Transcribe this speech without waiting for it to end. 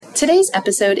Today's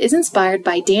episode is inspired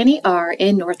by Danny R.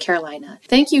 in North Carolina.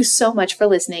 Thank you so much for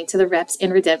listening to the Reps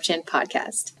in Redemption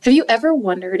podcast. Have you ever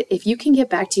wondered if you can get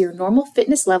back to your normal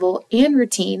fitness level and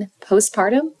routine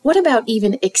postpartum? What about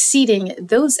even exceeding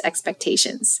those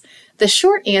expectations? The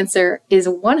short answer is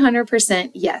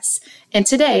 100% yes. And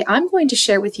today I'm going to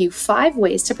share with you 5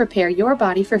 ways to prepare your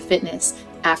body for fitness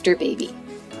after baby.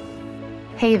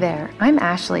 Hey there, I'm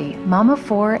Ashley, mom of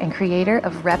 4 and creator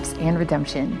of Reps and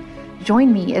Redemption.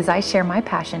 Join me as I share my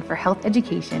passion for health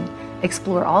education,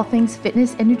 explore all things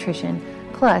fitness and nutrition,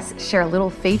 plus share a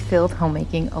little faith-filled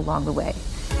homemaking along the way.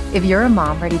 If you're a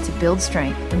mom ready to build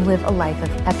strength and live a life of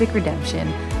epic redemption,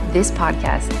 this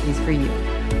podcast is for you.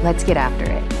 Let's get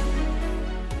after it.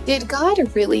 Did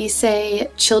God really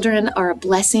say children are a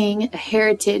blessing, a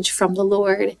heritage from the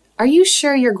Lord? Are you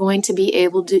sure you're going to be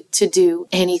able to do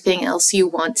anything else you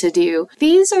want to do?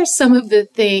 These are some of the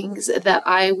things that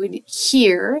I would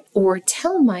hear or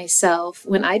tell myself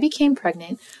when I became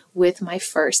pregnant with my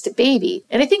first baby.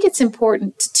 And I think it's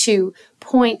important to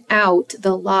point out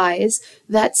the lies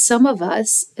that some of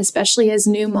us, especially as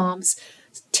new moms,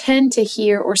 tend to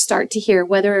hear or start to hear,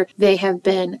 whether they have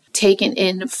been taken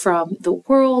in from the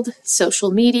world,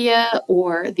 social media,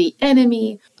 or the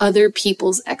enemy, other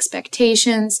people's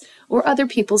expectations, or other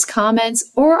people's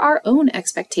comments, or our own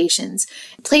expectations,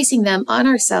 placing them on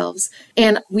ourselves.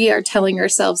 And we are telling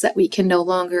ourselves that we can no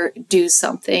longer do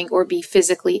something or be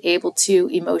physically able to,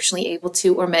 emotionally able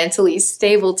to, or mentally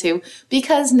stable to,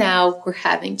 because now we're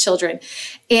having children.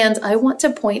 And I want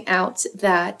to point out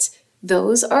that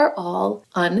those are all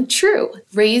untrue.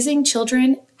 Raising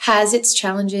children has its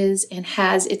challenges and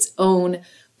has its own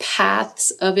paths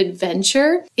of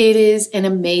adventure. It is an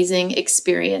amazing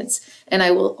experience. And I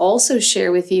will also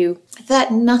share with you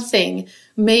that nothing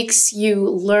makes you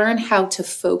learn how to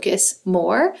focus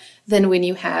more than when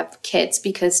you have kids,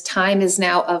 because time is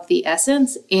now of the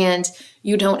essence and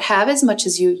you don't have as much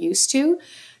as you used to.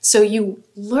 So you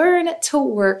learn to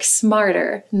work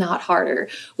smarter, not harder,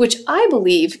 which I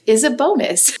believe is a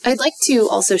bonus. I'd like to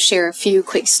also share a few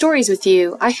quick stories with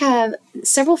you. I have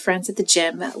several friends at the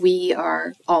gym. We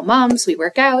are all moms. We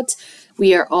work out.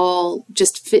 We are all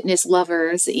just fitness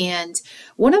lovers. And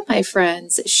one of my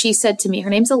friends, she said to me,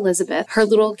 her name's Elizabeth. Her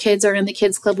little kids are in the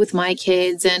kids club with my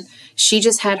kids. And she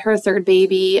just had her 3rd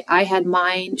baby. I had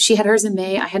mine. She had hers in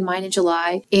May. I had mine in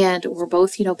July. And we're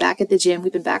both, back at the gym.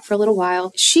 We've been back for a little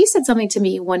while. She said something to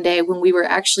me one day when we were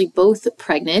actually both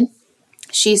pregnant.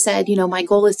 She said, my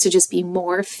goal is to just be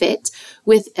more fit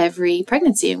with every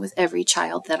pregnancy and with every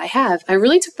child that I have. I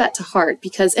really took that to heart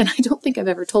because, and I don't think I've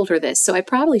ever told her this, so I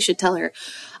probably should tell her.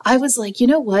 I was like, you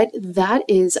know what? That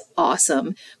is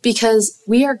awesome, because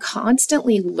we are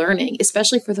constantly learning,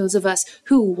 especially for those of us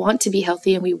who want to be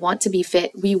healthy and we want to be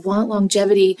fit. We want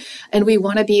longevity and we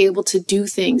want to be able to do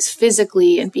things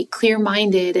physically and be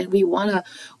clear-minded, and we want to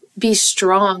be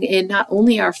strong in not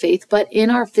only our faith, but in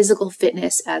our physical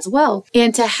fitness as well.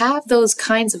 And to have those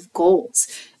kinds of goals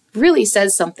really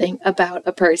says something about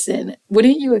a person.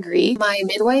 Wouldn't you agree? My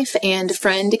midwife and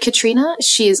friend Katrina,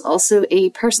 she is also a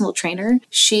personal trainer.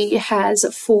 She has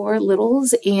 4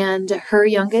 littles and her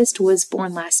youngest was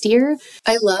born last year.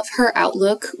 I love her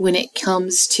outlook when it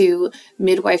comes to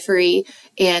midwifery,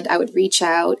 and I would reach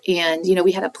out and,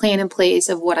 we had a plan in place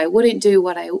of what I wouldn't do,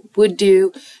 what I would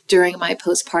do during my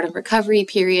postpartum recovery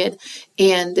period.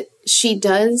 And she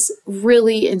does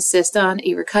really insist on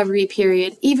a recovery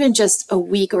period, even just a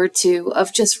week or 2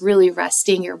 of just really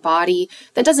resting your body.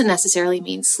 That doesn't necessarily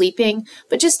mean sleeping,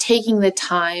 but just taking the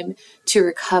time to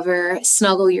recover,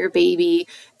 snuggle your baby,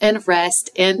 and rest.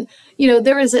 And,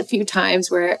 there was a few times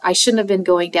where I shouldn't have been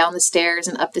going down the stairs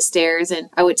and up the stairs,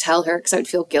 and I would tell her because I would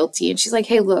feel guilty. And she's like,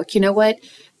 hey, look, you know what?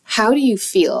 How do you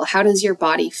feel? How does your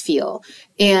body feel?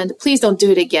 And please don't do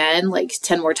it again, like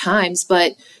 10 more times.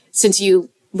 But since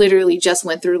you literally just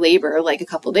went through labor like a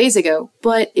couple days ago,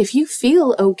 but if you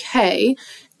feel okay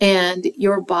and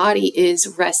your body is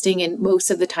resting and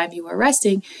most of the time you are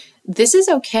resting, this is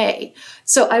okay.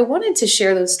 So I wanted to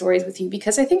share those stories with you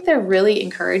because I think they're really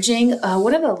encouraging.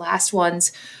 One of the last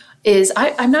ones is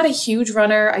I'm not a huge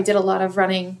runner. I did a lot of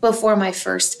running before my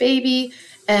first baby,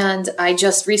 and I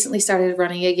just recently started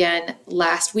running again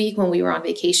last week when we were on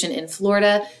vacation in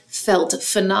Florida. Felt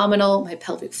phenomenal. My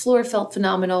pelvic floor felt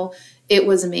phenomenal. It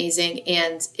was amazing.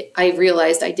 And I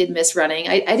realized I did miss running.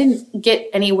 I didn't get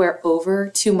anywhere over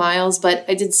 2 miles, but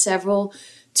I did several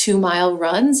 2-mile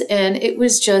runs, and it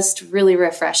was just really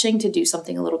refreshing to do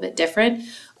something a little bit different.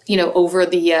 Over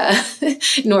the,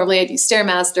 normally I do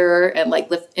Stairmaster and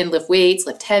lift weights,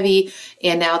 lift heavy.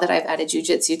 And now that I've added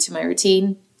jujitsu to my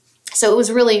routine, so it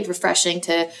was really refreshing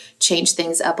to change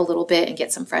things up a little bit and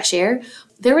get some fresh air.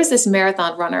 there was this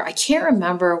marathon runner. I can't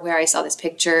remember where I saw this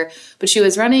picture, but she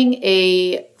was running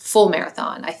a full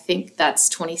marathon. I think that's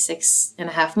 26 and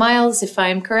a half miles, if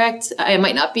I'm correct. I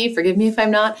might not be, forgive me if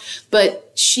I'm not,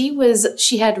 but she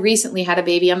had recently had a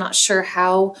baby. I'm not sure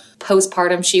how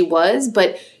postpartum she was,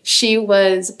 but she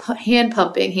was hand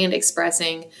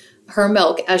expressing her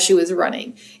milk as she was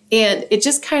running. And it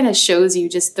just kind of shows you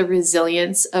just the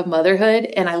resilience of motherhood.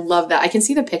 And I love that. I can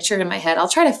see the picture in my head. I'll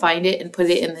try to find it and put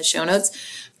it in the show notes.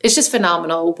 It's just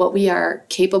phenomenal what we are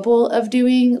capable of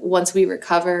doing once we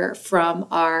recover from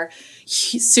our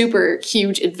super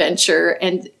huge adventure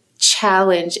and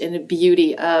challenge and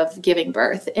beauty of giving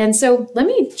birth. And so let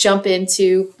me jump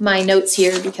into my notes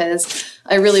here because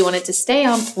I really wanted to stay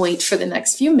on point for the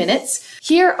next few minutes.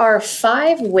 Here are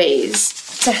 5 ways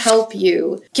to help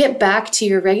you get back to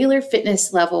your regular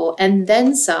fitness level and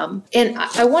then some. And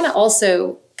I want to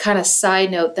also kind of side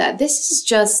note that this is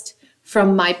just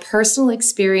from my personal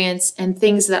experience and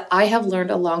things that I have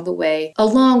learned along the way,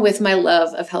 along with my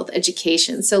love of health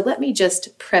education. So let me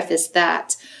just preface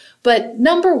that. But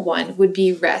number 1 would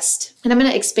be rest. And I'm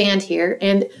going to expand here.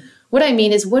 And what I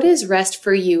mean is, what is rest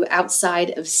for you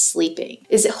outside of sleeping?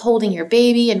 Is it holding your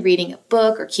baby and reading a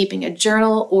book or keeping a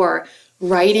journal or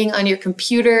writing on your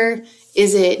computer?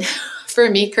 Is it, for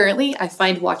me currently, I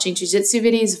find watching jujitsu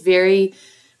videos very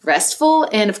restful.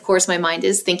 And of course, my mind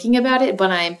is thinking about it, but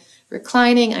I'm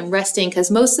reclining, I'm resting, because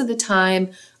most of the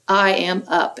time I am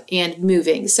up and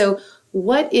moving. So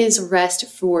what is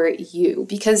rest for you?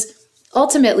 Because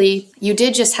ultimately, you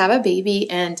did just have a baby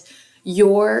and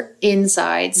your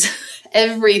insides,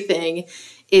 everything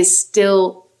is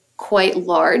still quite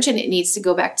large and it needs to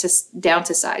go back to down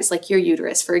to size, like your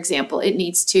uterus, for example. It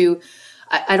needs to,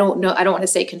 I don't know, I don't want to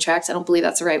say contracts. I don't believe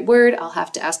that's the right word. I'll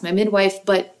have to ask my midwife,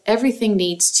 but everything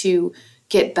needs to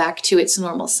get back to its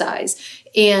normal size.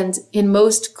 And in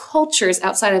most cultures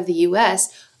outside of the US,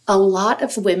 a lot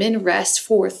of women rest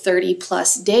for 30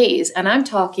 plus days. And I'm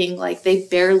talking like they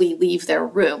barely leave their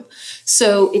room.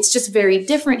 So it's just very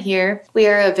different here. We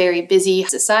are a very busy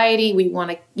society. We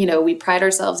want to, we pride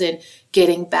ourselves in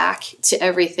getting back to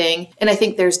everything. And I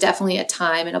think there's definitely a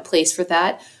time and a place for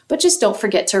that. But just don't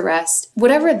forget to rest,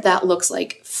 whatever that looks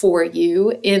like for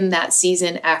you in that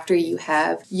season after you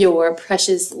have your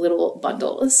precious little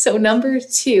bundle. So number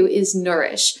 2 is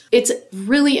nourish. It's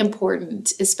really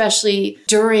important, especially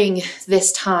during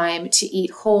this time, to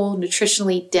eat whole,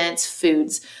 nutritionally dense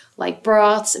foods like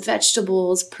broths,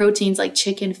 vegetables, proteins like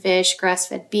chicken, fish,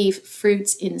 grass-fed beef,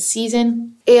 fruits in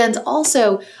season. And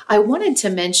also, I wanted to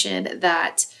mention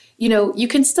that you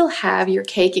can still have your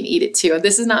cake and eat it too.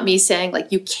 This is not me saying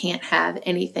like you can't have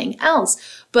anything else,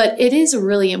 but it is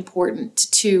really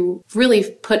important to really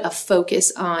put a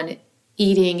focus on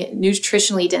eating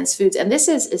nutritionally dense foods. And this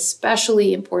is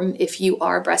especially important if you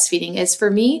are breastfeeding. As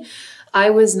for me, I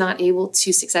was not able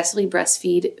to successfully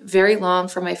breastfeed very long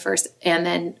for my first, and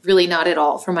then really not at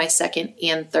all for my second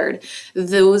and third.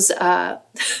 Those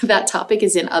that topic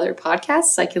is in other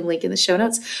podcasts. I can link in the show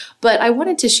notes. But I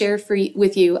wanted to share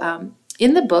with you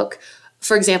in the book.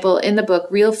 For example, in the book,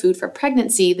 Real Food for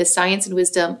Pregnancy, The Science and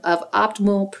Wisdom of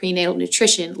Optimal Prenatal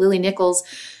Nutrition, Lily Nichols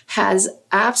has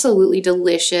absolutely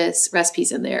delicious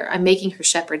recipes in there. I'm making her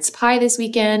shepherd's pie this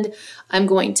weekend. I'm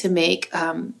going to make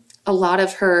a lot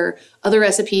of her other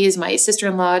recipes. My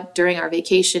sister-in-law during our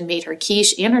vacation made her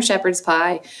quiche and her shepherd's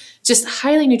pie. Just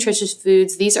highly nutritious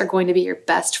foods. These are going to be your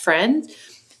best friend.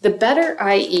 The better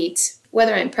I eat,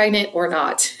 whether I'm pregnant or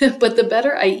not, but the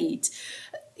better I eat,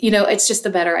 it's just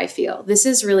the better I feel. This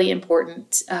is really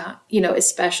important,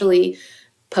 especially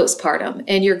postpartum.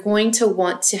 And you're going to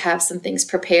want to have some things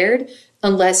prepared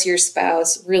unless your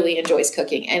spouse really enjoys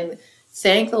cooking. And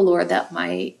thank the Lord that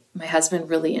my husband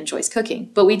really enjoys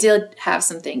cooking, but we did have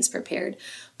some things prepared.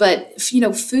 But,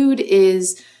 food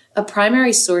is a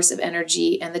primary source of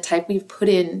energy, and the type we've put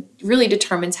in really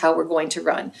determines how we're going to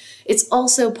run. It's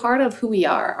also part of who we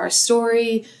are, our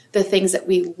story, the things that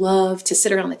we love to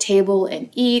sit around the table and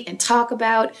eat and talk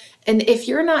about. And if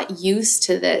you're not used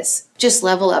to this, just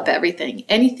level up everything.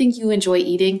 Anything you enjoy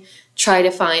eating, try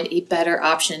to find a better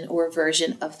option or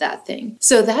version of that thing.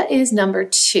 So that is number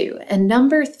 2. And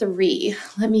number 3,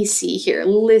 let me see here.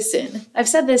 Listen, I've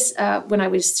said this when I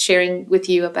was sharing with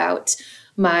you about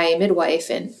my midwife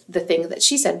and the thing that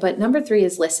she said, but number 3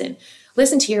 is listen.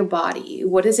 Listen to your body.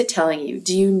 What is it telling you?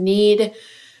 Do you need,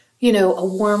 a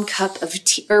warm cup of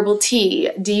herbal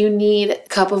tea? Do you need a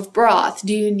cup of broth?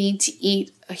 Do you need to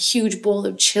eat a huge bowl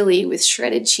of chili with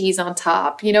shredded cheese on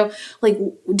top? Like,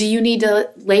 do you need to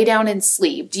lay down and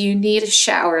sleep? Do you need a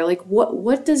shower? Like,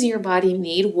 what does your body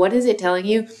need? What is it telling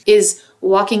you? Is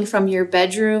walking from your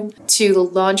bedroom to the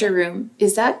laundry room,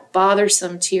 is that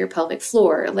bothersome to your pelvic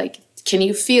floor? Like, can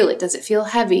you feel it? Does it feel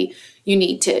heavy? You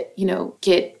need to,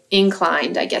 get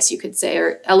inclined, I guess you could say,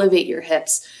 or elevate your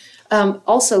hips.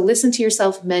 Also, listen to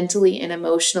yourself mentally and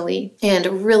emotionally,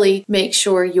 and really make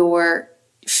sure you're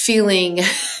feeling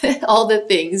all the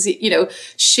things,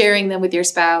 sharing them with your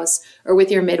spouse or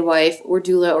with your midwife or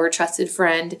doula or a trusted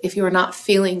friend. If you're not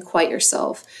feeling quite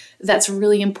yourself, that's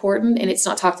really important, and it's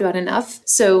not talked about enough.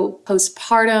 So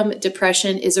postpartum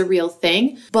depression is a real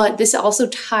thing, but this also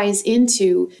ties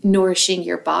into nourishing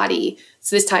your body.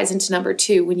 So this ties into number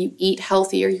 2. When you eat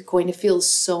healthier, you're going to feel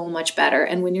so much better.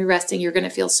 And when you're resting, you're going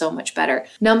to feel so much better.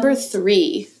 Number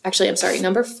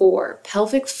 4,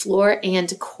 pelvic floor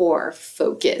and core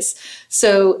focus.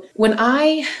 So when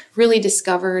I really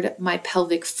discovered my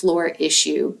pelvic floor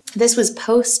issue, this was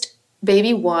post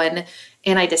baby 1,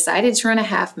 and I decided to run a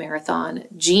half marathon.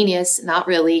 Genius, not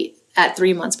really, at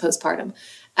 3 months postpartum.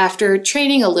 After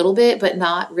training a little bit, but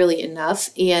not really enough.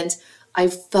 And I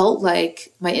felt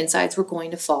like my insides were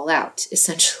going to fall out,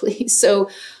 essentially. So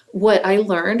what I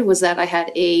learned was that I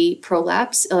had a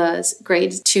prolapse,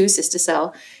 grade 2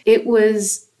 cystocele. It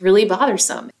was really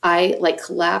bothersome. I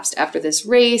collapsed after this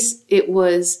race. It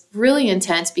was really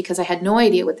intense because I had no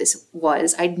idea what this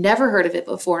was. I'd never heard of it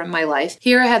before in my life.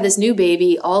 Here I had this new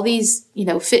baby, all these,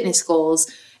 fitness goals,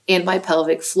 and my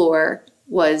pelvic floor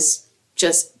was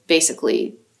just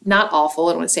basically not awful.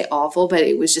 I don't want to say awful, but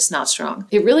it was just not strong.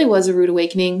 It really was a rude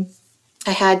awakening.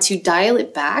 I had to dial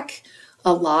it back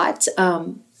a lot.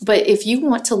 But if you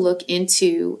want to look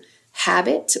into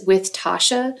Habit with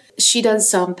Tasha, she does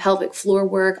some pelvic floor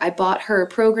work. I bought her a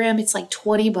program. It's like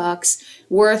 $20,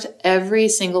 worth every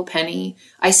single penny.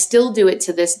 I still do it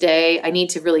to this day. I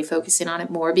need to really focus in on it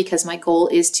more because my goal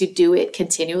is to do it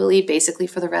continually, basically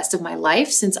for the rest of my life,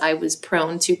 since I was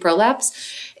prone to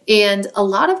prolapse. And a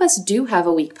lot of us do have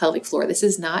a weak pelvic floor. This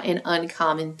is not an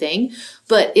uncommon thing.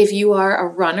 But if you are a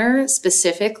runner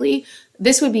specifically,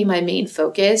 this would be my main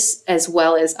focus, as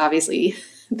well as obviously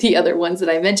the other ones that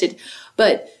I mentioned.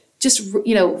 But just,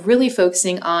 really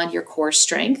focusing on your core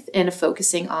strength and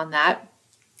focusing on that.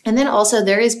 And then also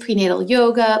there is prenatal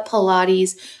yoga,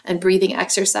 Pilates, and breathing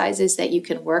exercises that you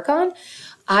can work on.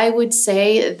 I would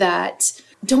say that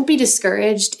don't be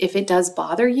discouraged if it does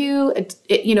bother you.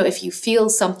 If you feel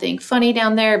something funny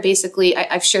down there, basically,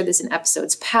 I've shared this in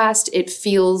episodes past, it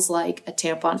feels like a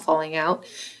tampon falling out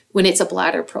when it's a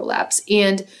bladder prolapse.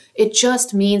 And it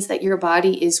just means that your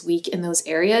body is weak in those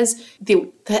areas.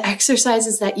 The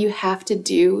exercises that you have to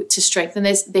do to strengthen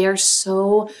this, they are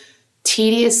so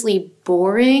tediously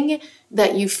boring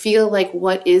that you feel like,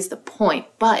 what is the point?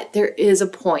 But there is a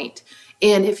point.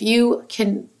 And if you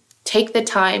can take the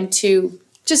time to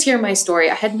just hear my story,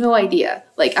 I had no idea.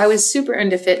 I was super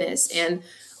into fitness and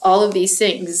all of these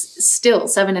things still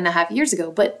 7.5 years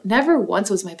ago, but never once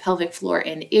was my pelvic floor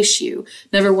an issue.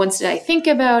 Never once did I think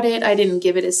about it. I didn't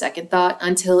give it a second thought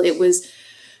until it was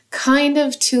kind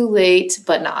of too late,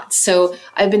 but not. So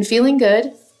I've been feeling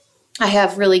good. I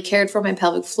have really cared for my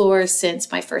pelvic floor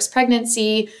since my first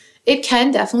pregnancy. It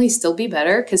can definitely still be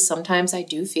better because sometimes I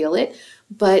do feel it,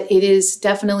 but it is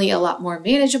definitely a lot more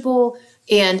manageable.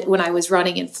 And when I was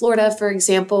running in Florida, for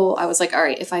example, I was like, all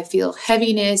right, if I feel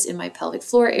heaviness in my pelvic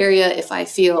floor area,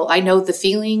 I know the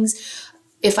feelings.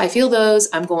 If I feel those,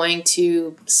 I'm going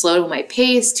to slow my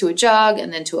pace to a jog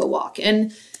and then to a walk.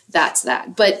 And that's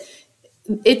that. But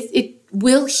it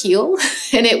will heal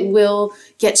and it will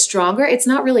get stronger. It's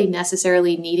not really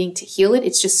necessarily needing to heal it.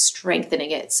 It's just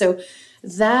strengthening it. So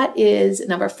that is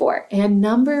number 4. And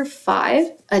number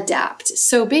 5, adapt.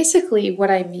 So basically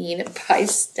what I mean by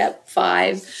step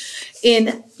 5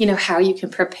 in, how you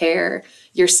can prepare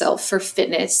yourself for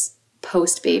fitness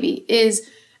post-baby is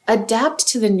adapt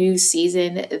to the new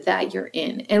season that you're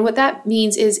in. And what that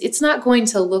means is it's not going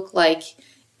to look like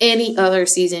any other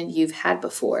season you've had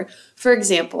before. For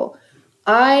example,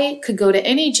 I could go to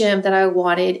any gym that I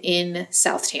wanted in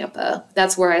South Tampa.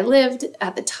 That's where I lived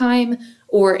at the time.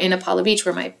 Or in Apollo Beach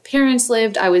where my parents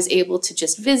lived, I was able to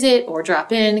just visit or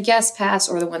drop in, guest pass,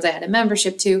 or the ones I had a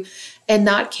membership to, and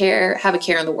not have a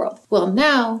care in the world. Well,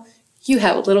 now you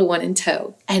have a little one in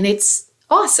tow, and it's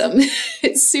awesome.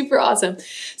 It's super awesome.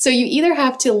 So you either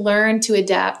have to learn to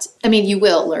adapt. You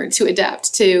will learn to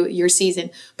adapt to your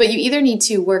season, but you either need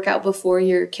to work out before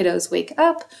your kiddos wake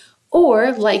up,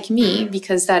 or like me,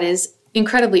 because that is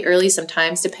incredibly early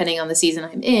sometimes, depending on the season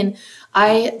I'm in,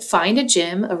 I find a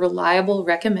gym, a reliable,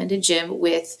 recommended gym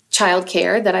with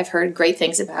childcare that I've heard great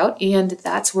things about, and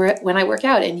that's when I work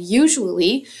out. And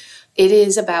usually it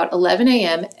is about 11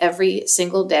 a.m. every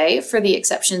single day, for the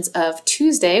exceptions of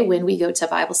Tuesday when we go to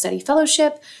Bible study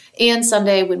fellowship, and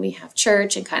Sunday when we have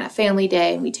church and kind of family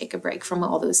day and we take a break from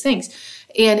all those things.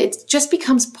 And it just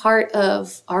becomes part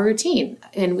of our routine.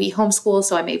 And we homeschool,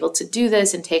 so I'm able to do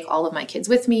this and take all of my kids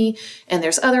with me. And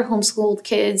there's other homeschooled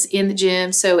kids in the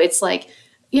gym. So it's like,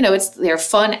 it's their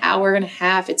fun hour and a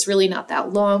half. It's really not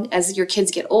that long. As your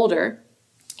kids get older,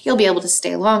 you'll be able to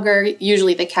stay longer.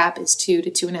 Usually the cap is 2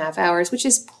 to 2.5 hours, which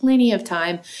is plenty of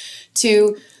time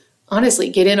to honestly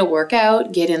get in a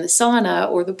workout, get in the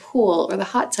sauna or the pool or the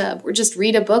hot tub, or just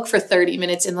read a book for 30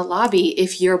 minutes in the lobby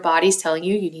if your body's telling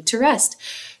you need to rest.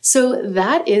 So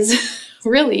that is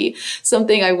really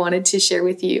something I wanted to share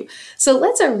with you. So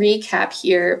let's recap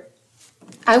here.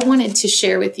 I wanted to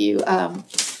share with you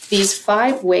these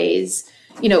 5 ways,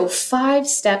 5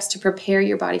 steps to prepare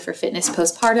your body for fitness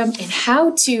postpartum, and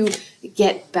how to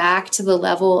get back to the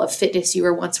level of fitness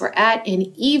you once were at,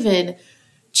 and even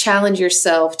challenge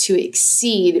yourself to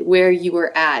exceed where you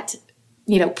were at,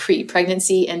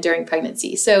 pre-pregnancy and during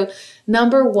pregnancy. So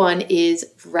number 1 is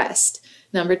rest.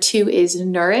 Number 2 is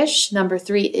nourish. Number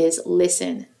 3 is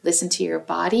listen. Listen to your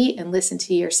body and listen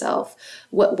to yourself.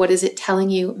 What is it telling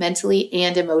you mentally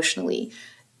and emotionally?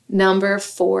 Number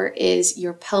 4 is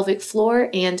your pelvic floor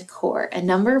and core. And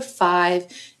number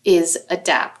 5 is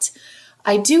adapt.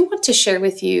 I do want to share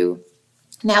with you,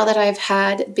 now that I've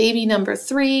had baby number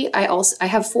 3, I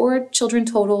have 4 children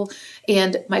total,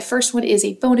 and my first one is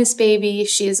a bonus baby.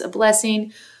 She is a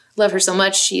blessing. Love her so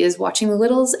much. She is watching the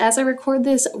littles as I record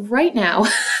this right now,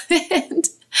 and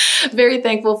very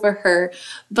thankful for her.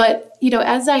 But,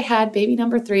 as I had baby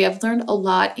number 3, I've learned a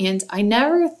lot, and I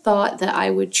never thought that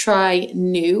I would try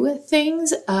new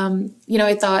things.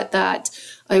 I thought that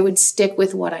I would stick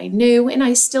with what I knew, and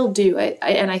I still do.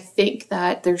 And I think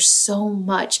that there's so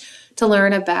much to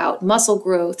learn about muscle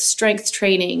growth, strength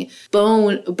training,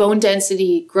 bone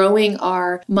density, growing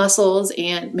our muscles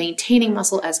and maintaining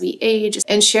muscle as we age,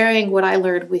 and sharing what I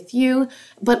learned with you.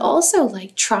 But also,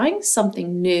 trying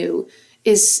something new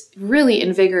is really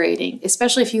invigorating,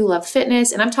 especially if you love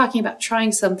fitness. And I'm talking about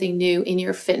trying something new in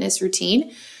your fitness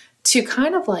routine to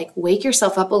kind of wake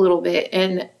yourself up a little bit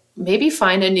and maybe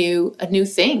find a new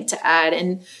thing to add.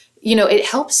 And it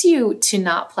helps you to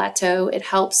not plateau. It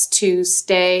helps to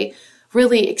stay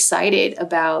really excited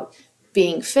about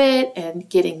being fit and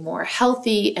getting more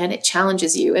healthy, and it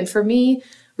challenges you. And for me,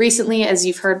 recently, as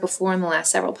you've heard before in the last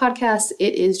several podcasts,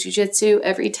 it is jiu-jitsu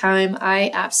every time.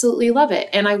 I absolutely love it.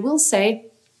 And I will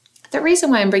say, the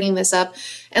reason why I'm bringing this up,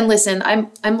 and listen, I'm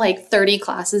 30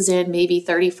 classes in, maybe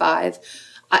 35.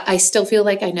 I still feel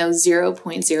like I know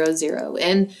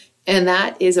 0.00. And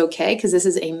that is okay, because this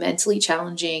is a mentally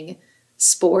challenging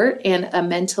sport and a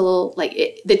mental,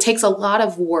 it takes a lot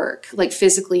of work,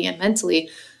 physically and mentally.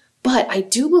 But I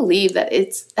do believe that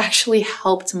it's actually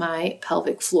helped my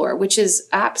pelvic floor, which is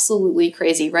absolutely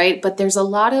crazy, right? But there's a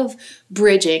lot of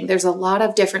bridging. There's a lot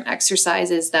of different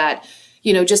exercises that,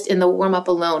 just in the warm up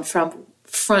alone, from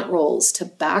front rolls to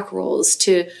back rolls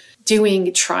to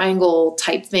doing triangle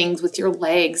type things with your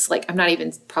legs. I'm not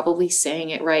even probably saying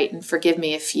it right, and forgive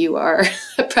me if you are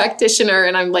a practitioner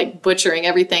and I'm butchering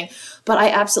everything, but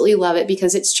I absolutely love it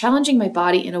because it's challenging my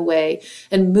body in a way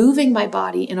and moving my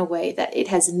body in a way that it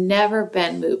has never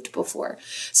been moved before.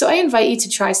 So I invite you to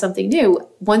try something new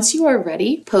once you are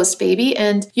ready post-baby,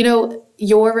 and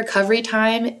your recovery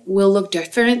time will look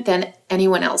different than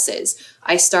anyone else's.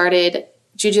 I started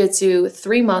jiu-jitsu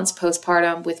 3 months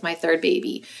postpartum with my 3rd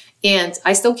baby, and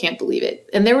I still can't believe it.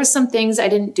 And there were some things I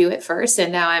didn't do at first,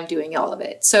 and now I'm doing all of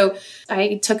it. So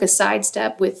I took a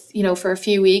sidestep for a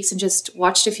few weeks and just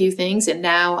watched a few things, and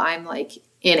now I'm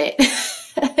in it.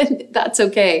 And that's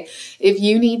okay. If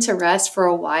you need to rest for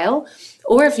a while,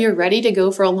 or if you're ready to go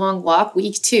for a long walk,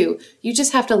 week 2, you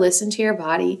just have to listen to your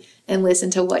body and listen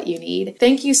to what you need.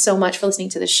 Thank you so much for listening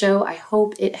to the show. I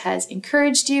hope it has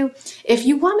encouraged you. If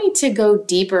you want me to go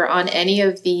deeper on any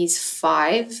of these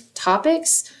 5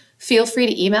 topics, feel free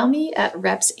to email me at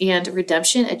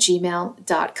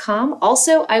repsandredemption@gmail.com.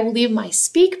 Also, I will leave my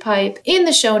SpeakPipe in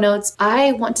the show notes.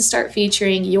 I want to start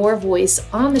featuring your voice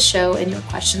on the show and your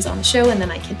questions on the show, and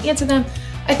then I can answer them.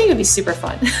 I think it would be super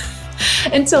fun.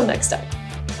 Until next time.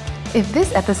 If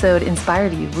this episode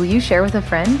inspired you, will you share with a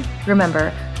friend?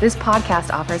 Remember, this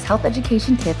podcast offers health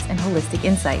education tips and holistic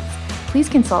insights. Please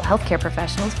consult healthcare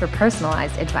professionals for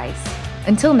personalized advice.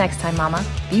 Until next time, Mama,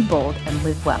 be bold and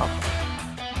live well.